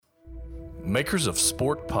Makers of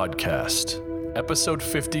Sport Podcast, Episode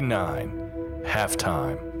 59,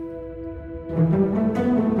 Halftime.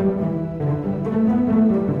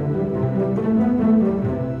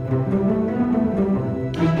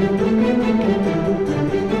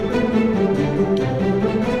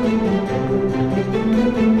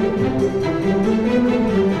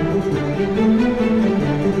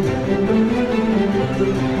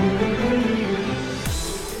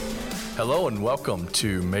 Hello and welcome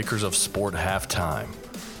to Makers of Sport Halftime,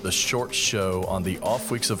 the short show on the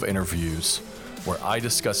off weeks of interviews where I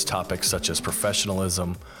discuss topics such as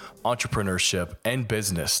professionalism, entrepreneurship, and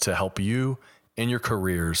business to help you in your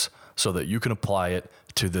careers so that you can apply it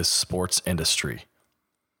to this sports industry.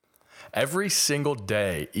 Every single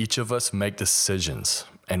day, each of us make decisions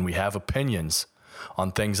and we have opinions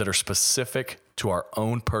on things that are specific to our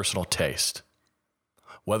own personal taste.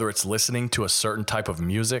 Whether it's listening to a certain type of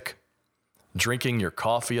music, drinking your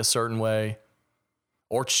coffee a certain way,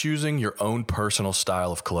 or choosing your own personal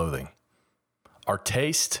style of clothing. Our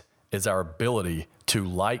taste is our ability to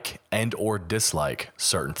like and or dislike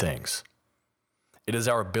certain things. It is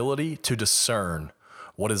our ability to discern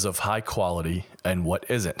what is of high quality and what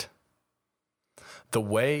isn't. The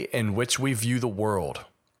way in which we view the world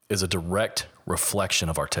is a direct reflection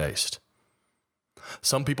of our taste.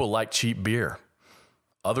 Some people like cheap beer.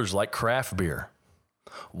 Others like craft beer.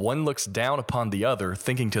 One looks down upon the other,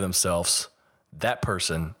 thinking to themselves, that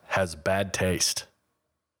person has bad taste.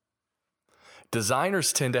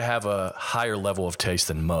 Designers tend to have a higher level of taste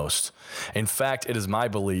than most. In fact, it is my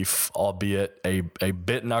belief, albeit a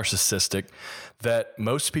bit narcissistic, that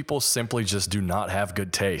most people simply just do not have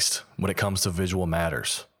good taste when it comes to visual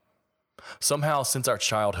matters. Somehow, since our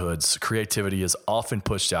childhoods, creativity is often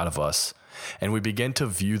pushed out of us, and we begin to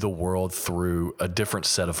view the world through a different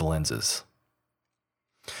set of lenses.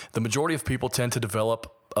 The majority of people tend to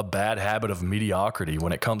develop a bad habit of mediocrity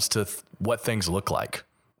when it comes to what things look like.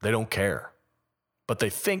 They don't care, but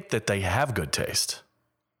they think that they have good taste.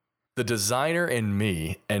 The designer in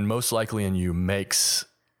me, and most likely in you, makes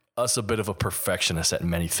us a bit of a perfectionist at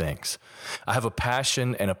many things. I have a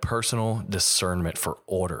passion and a personal discernment for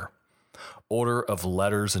order of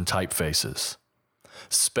letters and typefaces,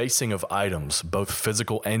 spacing of items, both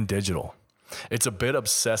physical and digital. It's a bit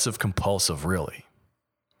obsessive compulsive, really.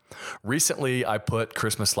 Recently, I put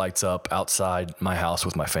Christmas lights up outside my house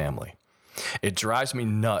with my family. It drives me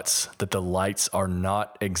nuts that the lights are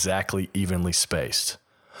not exactly evenly spaced.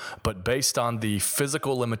 But based on the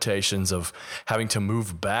physical limitations of having to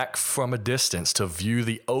move back from a distance to view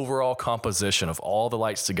the overall composition of all the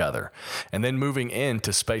lights together, and then moving in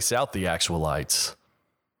to space out the actual lights,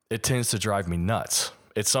 it tends to drive me nuts.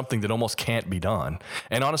 It's something that almost can't be done.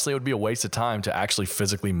 And honestly, it would be a waste of time to actually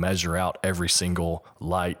physically measure out every single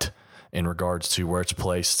light in regards to where it's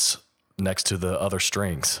placed next to the other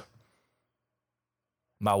strings.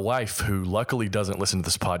 My wife, who luckily doesn't listen to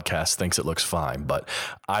this podcast, thinks it looks fine, but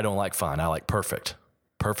I don't like fine. I like perfect.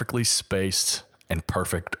 Perfectly spaced and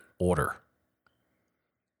perfect order.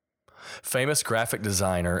 Famous graphic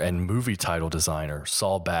designer and movie title designer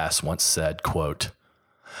Saul Bass once said, quote,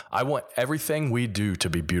 "I want everything we do to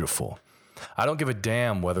be beautiful. I don't give a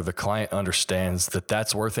damn whether the client understands that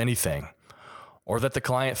that's worth anything, or that the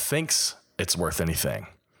client thinks it's worth anything,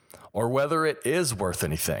 or whether it is worth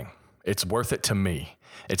anything. It's worth it to me.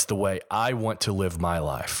 It's the way I want to live my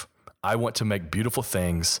life. I want to make beautiful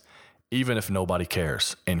things, even if nobody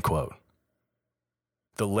cares," end quote.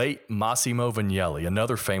 The late Massimo Vignelli,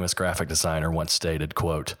 another famous graphic designer, once stated,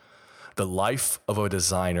 quote, "The life of a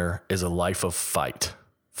designer is a life of fight.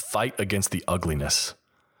 Fight against the ugliness.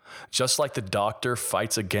 Just like the doctor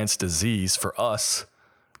fights against disease, for us,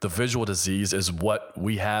 the visual disease is what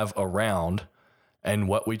we have around, and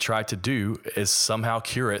what we try to do is somehow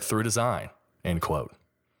cure it through design," end quote.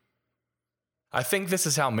 I think this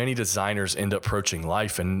is how many designers end up approaching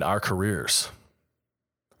life in our careers.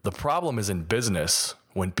 The problem is in business,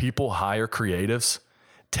 when people hire creatives,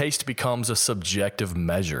 taste becomes a subjective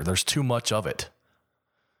measure. There's too much of it.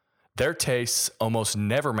 Their tastes almost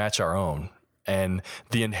never match our own, and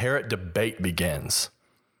the inherent debate begins.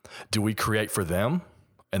 Do we create for them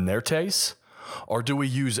and their tastes, or do we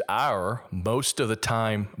use our, most of the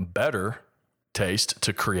time, better taste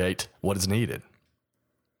to create what is needed?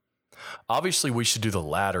 Obviously, we should do the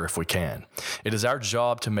latter if we can. It is our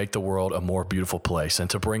job to make the world a more beautiful place and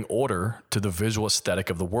to bring order to the visual aesthetic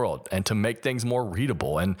of the world and to make things more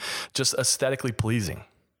readable and just aesthetically pleasing.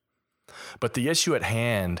 But the issue at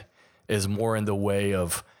hand is more in the way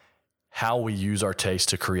of how we use our taste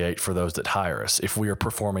to create for those that hire us if we are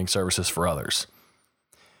performing services for others.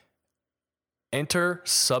 Enter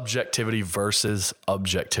subjectivity versus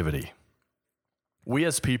objectivity. We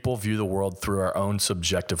as people view the world through our own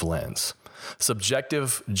subjective lens.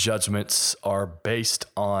 Subjective judgments are based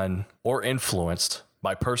on or influenced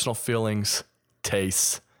by personal feelings,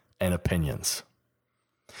 tastes, and opinions.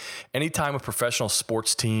 Anytime a professional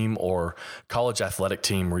sports team or college athletic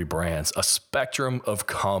team rebrands, a spectrum of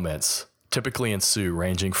comments typically ensue,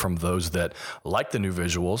 ranging from those that like the new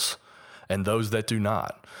visuals and those that do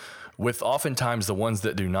not, with oftentimes the ones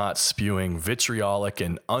that do not spewing vitriolic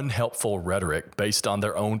and unhelpful rhetoric based on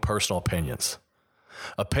their own personal opinions.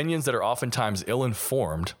 Opinions that are oftentimes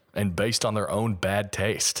ill-informed and based on their own bad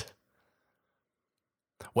taste.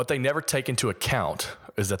 What they never take into account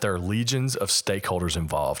is that there are legions of stakeholders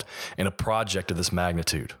involved in a project of this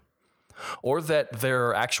magnitude, or that there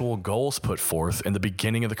are actual goals put forth in the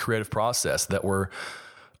beginning of the creative process that were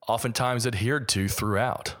oftentimes adhered to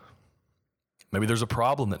throughout. Maybe there's a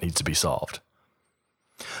problem that needs to be solved.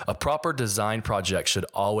 A proper design project should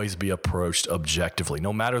always be approached objectively,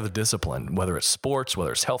 no matter the discipline, whether it's sports,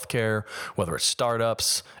 whether it's healthcare, whether it's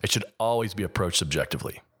startups, it should always be approached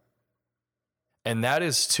objectively. And that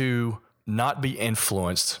is to not be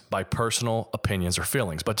influenced by personal opinions or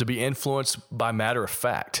feelings, but to be influenced by matter of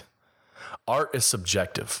fact. Art is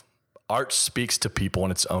subjective. Art speaks to people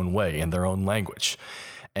in its own way, in their own language,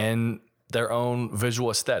 and their own visual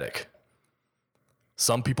aesthetic.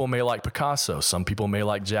 Some people may like Picasso. Some people may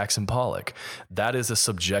like Jackson Pollock. That is a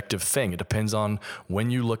subjective thing. It depends on when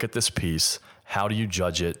you look at this piece, how do you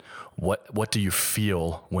judge it? What do you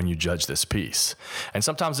feel when you judge this piece? And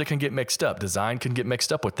sometimes it can get mixed up. Design can get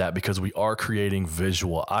mixed up with that because we are creating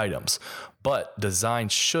visual items. But design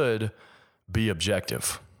should be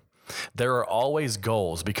objective. There are always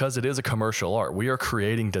goals because it is a commercial art. We are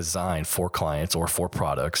creating design for clients or for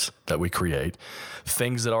products that we create,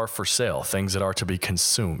 things that are for sale, things that are to be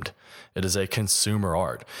consumed. It is a consumer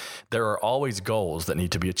art. There are always goals that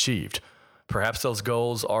need to be achieved. Perhaps those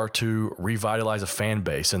goals are to revitalize a fan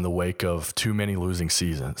base in the wake of too many losing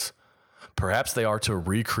seasons. Perhaps they are to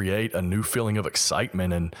recreate a new feeling of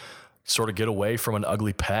excitement and sort of get away from an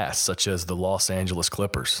ugly past, such as the Los Angeles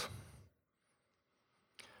Clippers.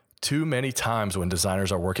 Too many times when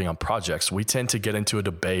designers are working on projects, we tend to get into a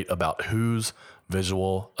debate about whose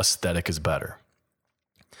visual aesthetic is better,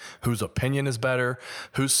 whose opinion is better,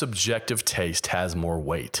 whose subjective taste has more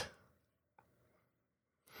weight.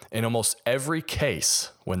 In almost every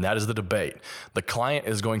case, when that is the debate, the client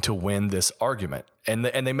is going to win this argument, and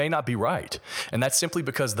they may not be right. And that's simply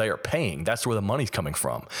because they are paying. That's where the money's coming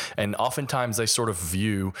from. And oftentimes they sort of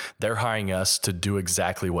view they're hiring us to do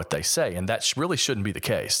exactly what they say, and that really shouldn't be the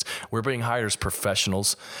case. We're being hired as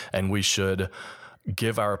professionals, and we should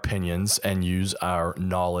give our opinions and use our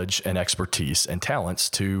knowledge and expertise and talents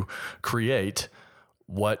to create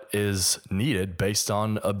what is needed based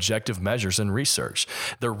on objective measures and research.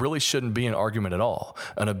 There really shouldn't be an argument at all.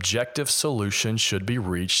 An objective solution should be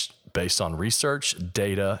reached based on research,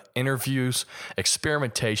 data, interviews,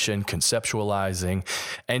 experimentation, conceptualizing,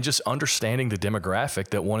 and just understanding the demographic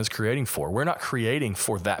that one is creating for. We're not creating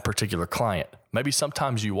for that particular client. Maybe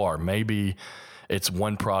sometimes you are. Maybe it's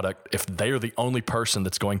one product. If they are the only person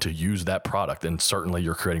that's going to use that product, then certainly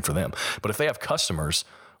you're creating for them. But if they have customers,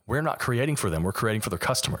 we're not creating for them. We're creating for their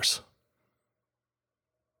customers.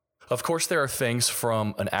 Of course, there are things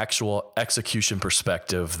from an actual execution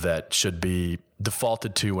perspective that should be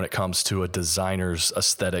defaulted to when it comes to a designer's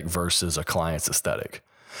aesthetic versus a client's aesthetic.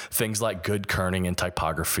 Things like good kerning and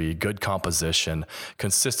typography, good composition,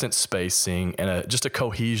 consistent spacing, and just a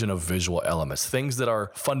cohesion of visual elements. Things that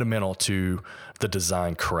are fundamental to the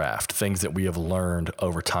design craft, things that we have learned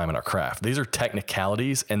over time in our craft. These are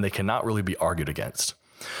technicalities, and they cannot really be argued against.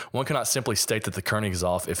 One cannot simply state that the kerning is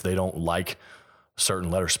off if they don't like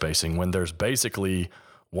certain letter spacing when there's basically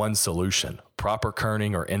one solution, proper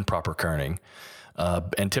kerning or improper kerning.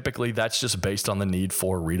 And typically that's just based on the need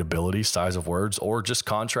for readability, size of words, or just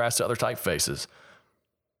contrast to other typefaces.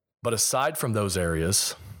 But aside from those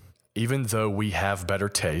areas, even though we have better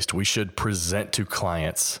taste, we should present to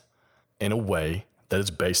clients in a way that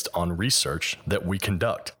is based on research that we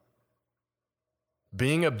conduct.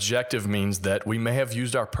 Being objective means that we may have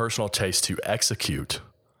used our personal taste to execute,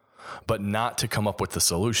 but not to come up with the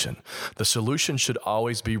solution. The solution should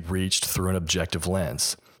always be reached through an objective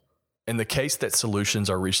lens. In the case that solutions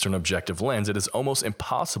are reached through an objective lens, it is almost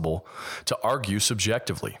impossible to argue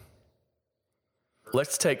subjectively.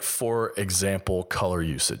 Let's take, for example, color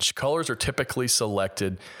usage. Colors are typically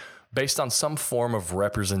selected based on some form of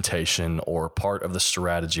representation or part of the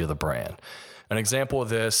strategy of the brand. An example of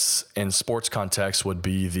this in sports context would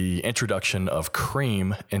be the introduction of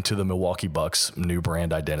cream into the Milwaukee Bucks' new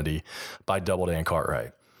brand identity by Doubleday and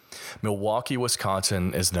Cartwright. Milwaukee,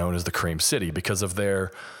 Wisconsin is known as the Cream City because of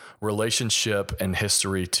their relationship and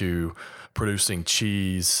history to producing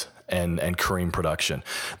cheese and cream production.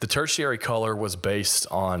 The tertiary color was based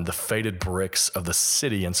on the faded bricks of the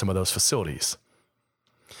city in some of those facilities.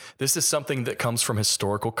 This is something that comes from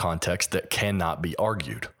historical context that cannot be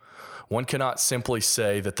argued. One cannot simply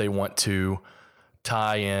say that they want to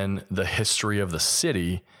tie in the history of the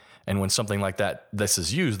city, and when something like this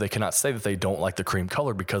is used, they cannot say that they don't like the cream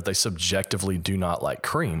color because they subjectively do not like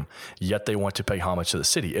cream, yet they want to pay homage to the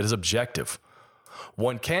city. It is objective.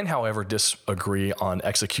 One can, however, disagree on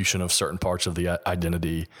execution of certain parts of the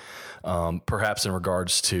identity, perhaps in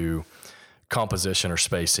regards to composition or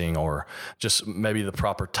spacing, or just maybe the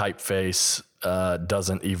proper typeface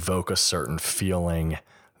doesn't evoke a certain feeling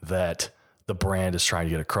that the brand is trying to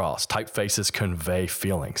get across. Typefaces convey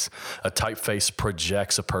feelings. A typeface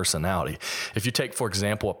projects a personality. If you take, for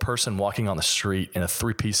example, a person walking on the street in a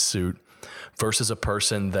three-piece suit versus a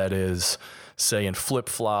person that is, say, in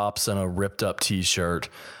flip-flops and a ripped-up t-shirt,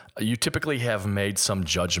 you typically have made some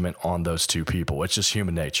judgment on those two people. It's just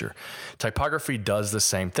human nature. Typography does the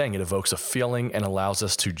same thing. It evokes a feeling and allows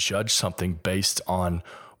us to judge something based on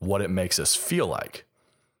what it makes us feel like.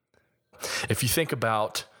 If you think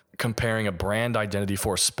about comparing a brand identity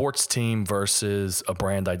for a sports team versus a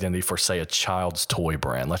brand identity for, say, a child's toy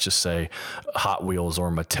brand, let's just say Hot Wheels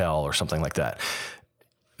or Mattel or something like that,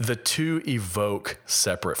 the two evoke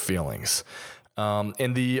separate feelings.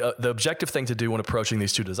 And the objective thing to do when approaching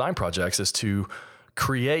these two design projects is to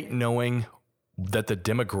create knowing that the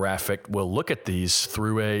demographic will look at these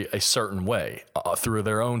through a certain way, through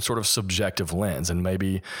their own sort of subjective lens. And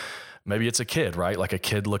maybe it's a kid, right? Like a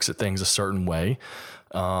kid looks at things a certain way.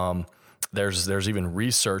 There's even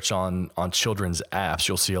research on children's apps.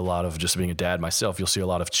 You'll see a lot of, just being a dad myself, you'll see a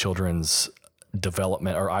lot of children's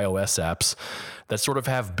development or iOS apps that sort of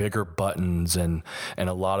have bigger buttons and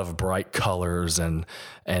a lot of bright colors, and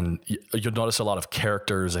you'll notice a lot of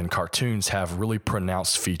characters and cartoons have really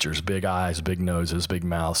pronounced features: big eyes, big noses, big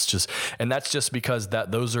mouths. And that's just because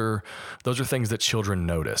those are things that children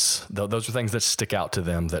notice. Those are things that stick out to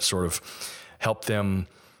them, that sort of help them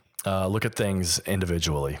look at things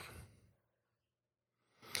individually.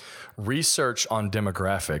 Research on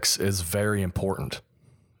demographics is very important.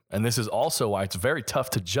 And this is also why it's very tough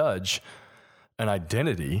to judge an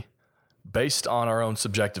identity based on our own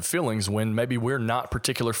subjective feelings when maybe we're not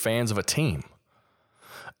particular fans of a team.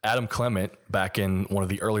 Adam Clement, back in one of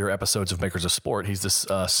the earlier episodes of Makers of Sport, he's this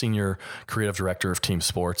senior creative director of team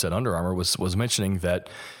sports at Under Armour, was mentioning that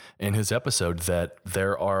in his episode that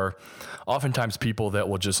there are oftentimes people that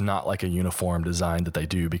will just not like a uniform design that they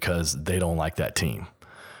do because they don't like that team.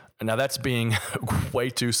 And now that's being way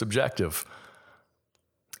too subjective.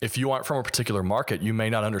 If you aren't from a particular market, you may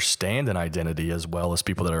not understand an identity as well as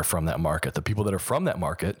people that are from that market. The people that are from that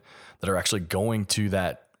market, that are actually going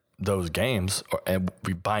to those games and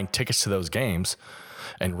be buying tickets to those games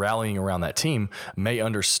and rallying around that team, may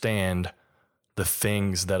understand the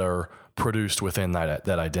things that are produced within that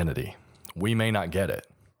identity. We may not get it.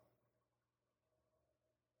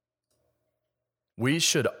 We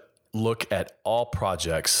should look at all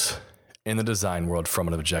projects in the design world from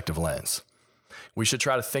an objective lens. We should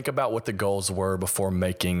try to think about what the goals were before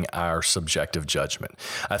making our subjective judgment.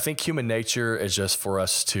 I think human nature is just for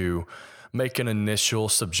us to make an initial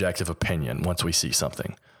subjective opinion once we see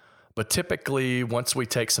something. But typically, once we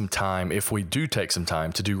take some time, if we do take some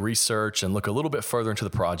time to do research and look a little bit further into the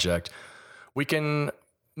project, we can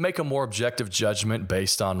make a more objective judgment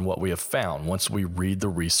based on what we have found. Once we read the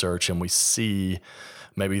research and we see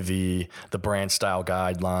maybe the brand style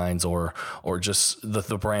guidelines or just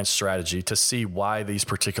the brand strategy to see why these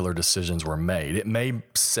particular decisions were made. It may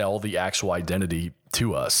sell the actual identity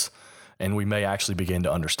to us, and we may actually begin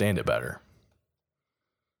to understand it better.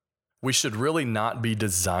 We should really not be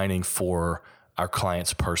designing for our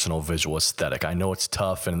client's personal visual aesthetic. I know it's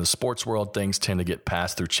tough, and in the sports world, things tend to get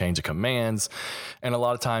passed through change of commands. And a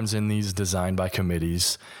lot of times in these designed by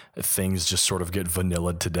committees, things just sort of get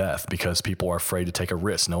vanillaed to death because people are afraid to take a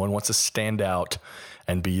risk. No one wants to stand out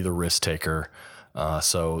and be the risk taker.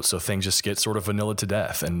 So things just get sort of vanillaed to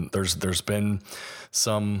death. And there's been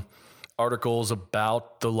some articles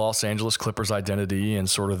about the Los Angeles Clippers identity and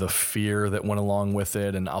sort of the fear that went along with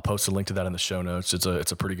it. And I'll post a link to that in the show notes.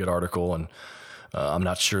 It's a pretty good article, and I'm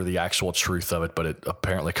not sure the actual truth of it, but it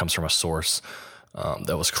apparently comes from a source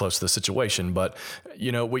that was close to the situation. But,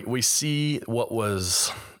 we see what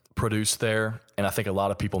was produced there, and I think a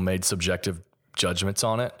lot of people made subjective judgments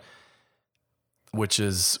on it, which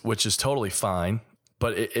is totally fine.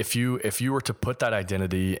 But if you were to put that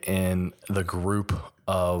identity in the group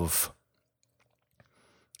of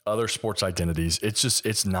other sports identities,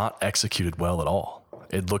 it's not executed well at all.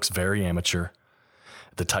 It looks very amateur.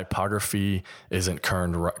 The typography isn't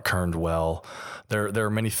kerned well. There are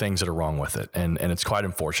many things that are wrong with it, and it's quite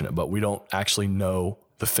unfortunate, but we don't actually know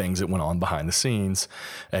the things that went on behind the scenes.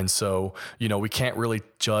 And so, we can't really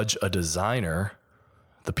judge a designer,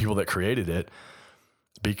 the people that created it,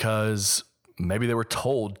 because maybe they were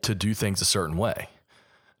told to do things a certain way.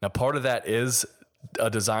 Now, part of that is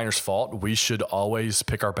a designer's fault. We should always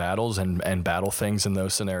pick our battles and battle things in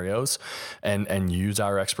those scenarios and use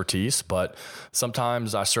our expertise. But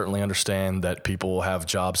sometimes I certainly understand that people have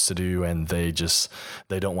jobs to do and they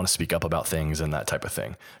don't want to speak up about things and that type of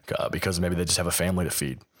thing because maybe they just have a family to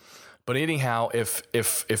feed. But anyhow, if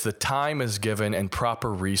the time is given and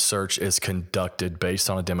proper research is conducted based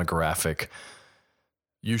on a demographic,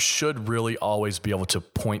 you should really always be able to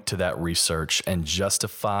point to that research and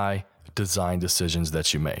justify design decisions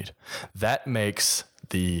that you made. That makes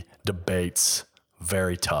the debates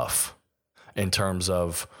very tough in terms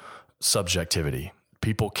of subjectivity.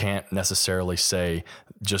 People can't necessarily say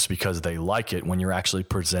just because they like it when you're actually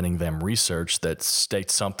presenting them research that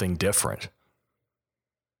states something different.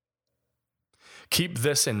 Keep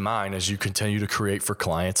this in mind as you continue to create for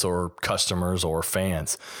clients or customers or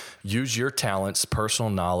fans. Use your talents, personal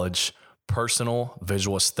knowledge, personal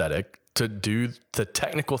visual aesthetic to do the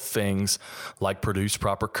technical things like produce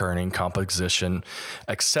proper kerning, composition,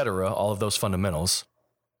 etc., all of those fundamentals.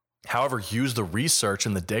 However, use the research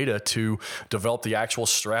and the data to develop the actual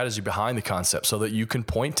strategy behind the concept so that you can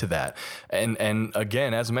point to that. And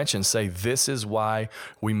again, as mentioned, say, this is why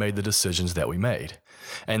we made the decisions that we made.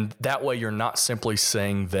 And that way you're not simply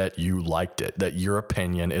saying that you liked it, that your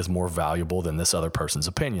opinion is more valuable than this other person's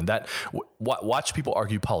opinion. Watch people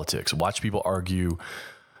argue politics. Watch people argue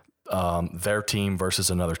their team versus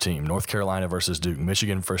another team, North Carolina versus Duke,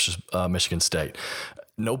 Michigan versus Michigan State.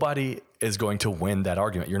 Nobody is going to win that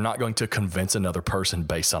argument. You're not going to convince another person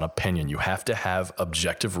based on opinion. You have to have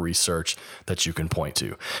objective research that you can point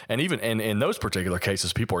to. And even in those particular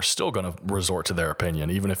cases, people are still going to resort to their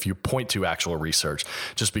opinion, even if you point to actual research,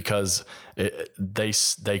 just because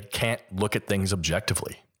they can't look at things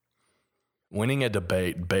objectively. Winning a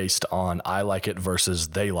debate based on I like it versus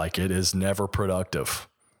they like it is never productive.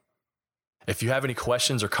 If you have any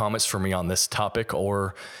questions or comments for me on this topic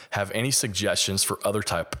or have any suggestions for other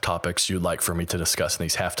topics you'd like for me to discuss in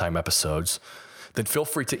these halftime episodes, then feel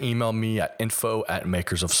free to email me at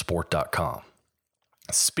info@makersofsport.com.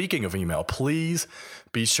 Speaking of email, please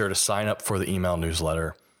be sure to sign up for the email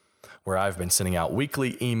newsletter where I've been sending out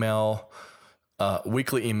weekly emails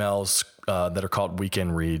that are called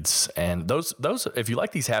Weekend Reads. And those, if you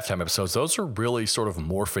like these halftime episodes, those are really sort of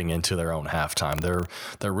morphing into their own halftime.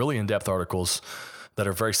 They're really in-depth articles that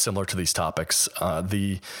are very similar to these topics.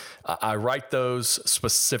 I write those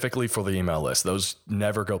specifically for the email list. Those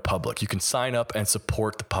never go public. You can sign up and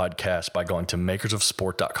support the podcast by going to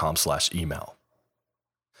makersofsport.com/email.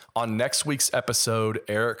 On next week's episode,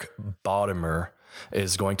 Eric Baudimer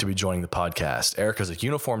is going to be joining the podcast. Eric is a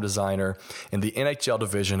uniform designer in the NHL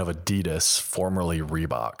division of Adidas, formerly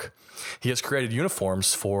Reebok. He has created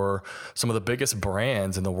uniforms for some of the biggest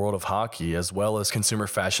brands in the world of hockey, as well as consumer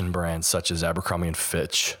fashion brands such as Abercrombie &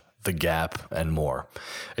 Fitch, The Gap, and more.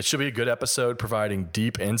 It should be a good episode providing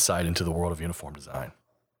deep insight into the world of uniform design.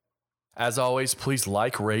 As always, please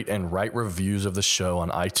like, rate, and write reviews of the show on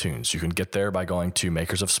iTunes. You can get there by going to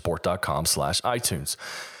makersofsport.com/iTunes.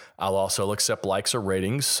 I'll also accept likes or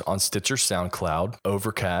ratings on Stitcher, SoundCloud,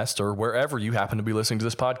 Overcast, or wherever you happen to be listening to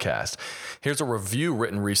this podcast. Here's a review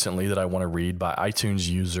written recently that I want to read by iTunes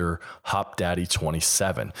user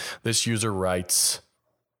HopDaddy27. This user writes,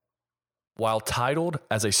 while titled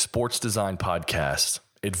as a sports design podcast,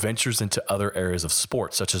 it ventures into other areas of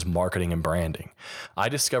sports, such as marketing and branding. I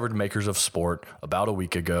discovered Makers of Sport about a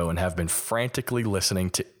week ago and have been frantically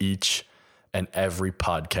listening to each and every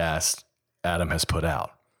podcast Adam has put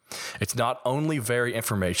out. It's not only very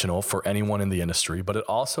informational for anyone in the industry, but it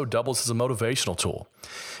also doubles as a motivational tool.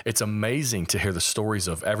 It's amazing to hear the stories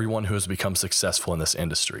of everyone who has become successful in this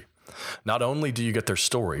industry. Not only do you get their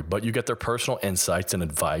story, but you get their personal insights and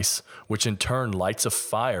advice, which in turn lights a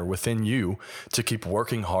fire within you to keep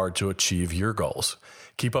working hard to achieve your goals.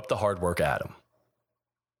 Keep up the hard work, Adam.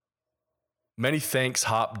 Many thanks,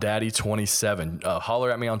 HopDaddy27.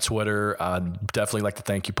 Holler at me on Twitter. I'd definitely like to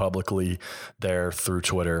thank you publicly there through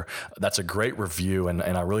Twitter. That's a great review, and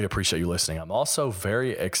I really appreciate you listening. I'm also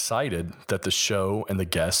very excited that the show and the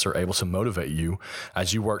guests are able to motivate you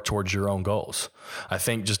as you work towards your own goals. I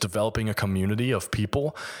think just developing a community of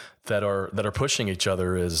people that are pushing each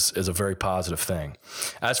other is a very positive thing.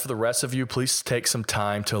 As for the rest of you, please take some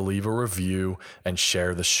time to leave a review and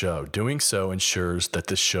share the show. Doing so ensures that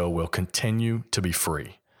this show will continue to be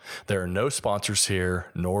free. There are no sponsors here,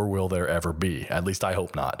 nor will there ever be. At least I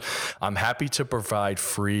hope not. I'm happy to provide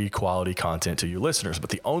free quality content to you listeners, but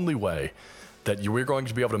the only way that we're going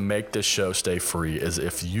to be able to make this show stay free is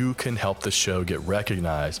if you can help the show get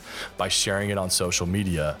recognized by sharing it on social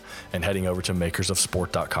media and heading over to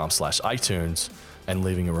makersofsport.com/iTunes and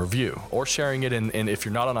leaving a review, or sharing it in if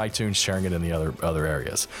you're not on iTunes, sharing it in the other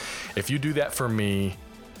areas. If you do that for me,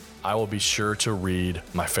 I will be sure to read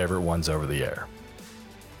my favorite ones over the air.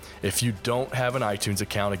 If you don't have an iTunes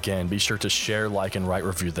account, again, be sure to share, like, and write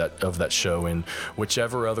review of that show in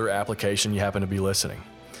whichever other application you happen to be listening.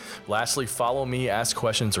 Lastly, follow me, ask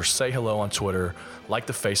questions, or say hello on Twitter. Like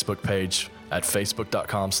the Facebook page at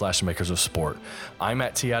facebook.com/makersofsport. I'm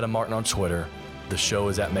at T. Adam Martin on Twitter. The show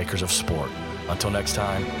is at Makers of Sport. Until next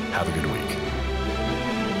time, have a good week.